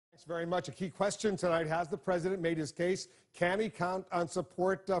Thanks very much. A key question tonight: has the president made his case? Can he count on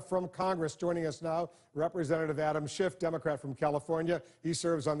support from Congress? Joining us now, Representative Adam Schiff, Democrat from California. He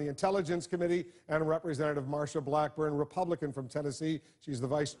serves on the Intelligence Committee, and Representative Marsha Blackburn, Republican from Tennessee. She's the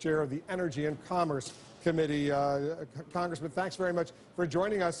vice chair of the Energy and Commerce Committee. Congressman, thanks very much for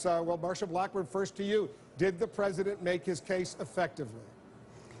joining us. Well, Marsha Blackburn, first to you. Did the president make his case effectively?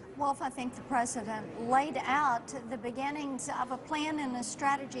 Wolf, I think the president laid out the beginnings of a plan and a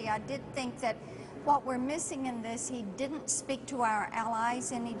strategy. I did think that what we're missing in this, he didn't speak to our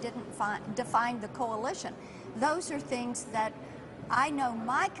allies and he didn't define the coalition. Those are things that I know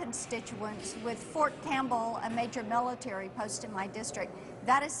my constituents, with Fort Campbell, a major military post in my district,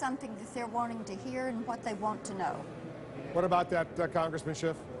 that is something that they're wanting to hear and what they want to know. What about that, Congressman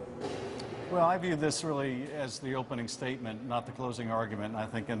Schiff? Well, I view this really as the opening statement, not the closing argument. I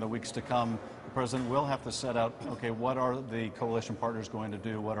think in the weeks to come, the president will have to set out, okay, what are the coalition partners going to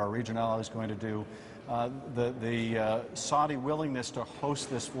do? What are regional allies going to do? The Saudi willingness to host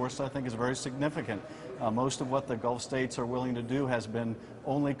this force, I think, is very significant. Most of what the Gulf states are willing to do has been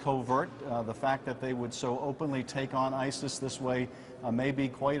only covert. The fact that they would so openly take on ISIS this way may be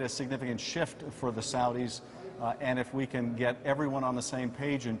quite a significant shift for the Saudis. And if we can get everyone on the same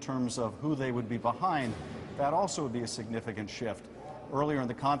page in terms of who they would be behind, that also would be a significant shift. Earlier in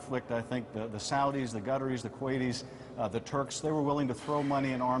the conflict, I think the Saudis, the Qataris, the Kuwaitis, the Turks, they were willing to throw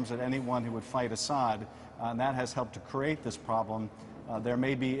money and arms at anyone who would fight Assad, and that has helped to create this problem. There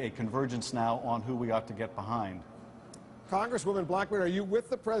may be a convergence now on who we ought to get behind. Congresswoman Blackburn, are you with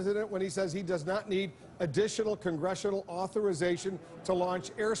the president when he says he does not need additional congressional authorization to launch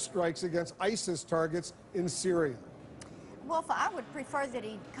airstrikes against ISIS targets in Syria? Wolf, I would prefer that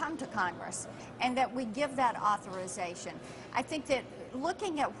he come to Congress and that we give that authorization. I think that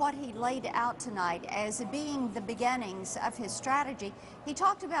looking at what he laid out tonight as being the beginnings of his strategy, he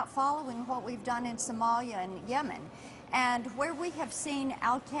talked about following what we've done in Somalia and Yemen, and where we have seen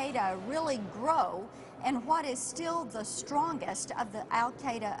al-Qaeda really grow, and what is still the strongest of the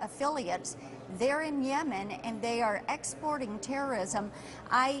al-Qaeda affiliates, they're in Yemen and they are exporting terrorism.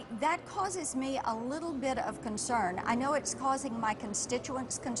 That causes me a little bit of concern. I know it's causing my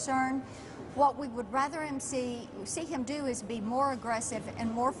constituents concern. What we would rather see him do is be more aggressive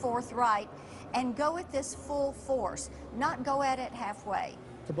and more forthright and go at this full force, not go at it halfway.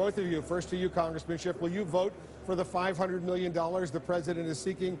 To both of you, first to you, Congressman Schiff, will you vote for the $500 million the president is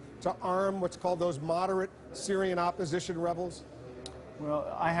seeking to arm what's called those moderate Syrian opposition rebels?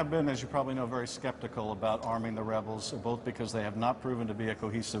 Well, I have been, as you probably know, very skeptical about arming the rebels, both because they have not proven to be a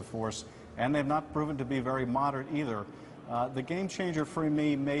cohesive force and they've not proven to be very moderate either. The game changer for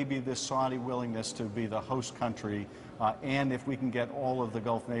me may be this Saudi willingness to be the host country, and if we can get all of the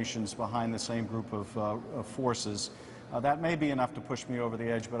Gulf nations behind the same group of forces, that may be enough to push me over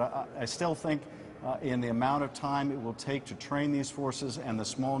the edge, but I still think in the amount of time it will take to train these forces and the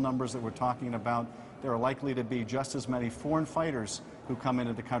small numbers that we're talking about, there are likely to be just as many foreign fighters who come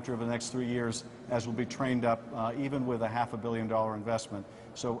into the country over the next 3 years as will be trained up, even with a $500 million investment.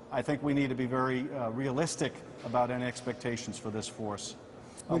 So I think we need to be very realistic about any expectations for this force.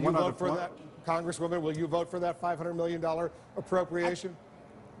 Will you vote for that, Congresswoman? Will you vote for that $500 million appropriation?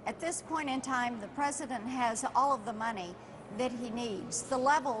 At this point in time, the president has all of the money that he needs. The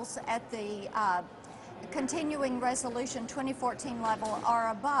levels at the continuing resolution 2014 level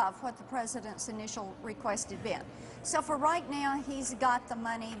are above what the president's initial request had been. So for right now, he's got the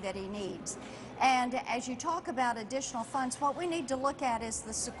money that he needs. And as you talk about additional funds, what we need to look at is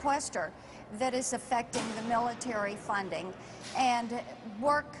the sequester that is affecting the military funding and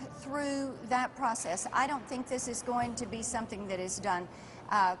work through that process. I don't think this is going to be something that is done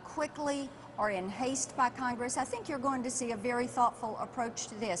quickly or in haste by Congress. I think you're going to see a very thoughtful approach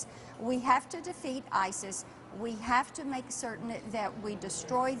to this. We have to defeat ISIS. We have to make certain that we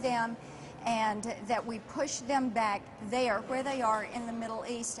destroy them and that we push them back there where they are in the Middle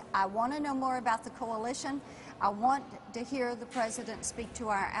East. I want to know more about the coalition. I want to hear the president speak to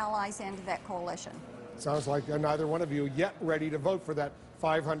our allies and that coalition. Sounds like neither one of you yet ready to vote for that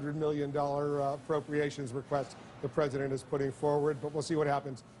 $500 million appropriations request the president is putting forward, but we'll see what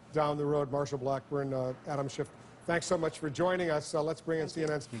happens down the road. Marsha Blackburn, Adam Schiff, thanks so much for joining us. Let's bring in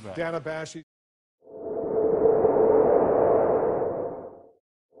CNN's Dana Bash.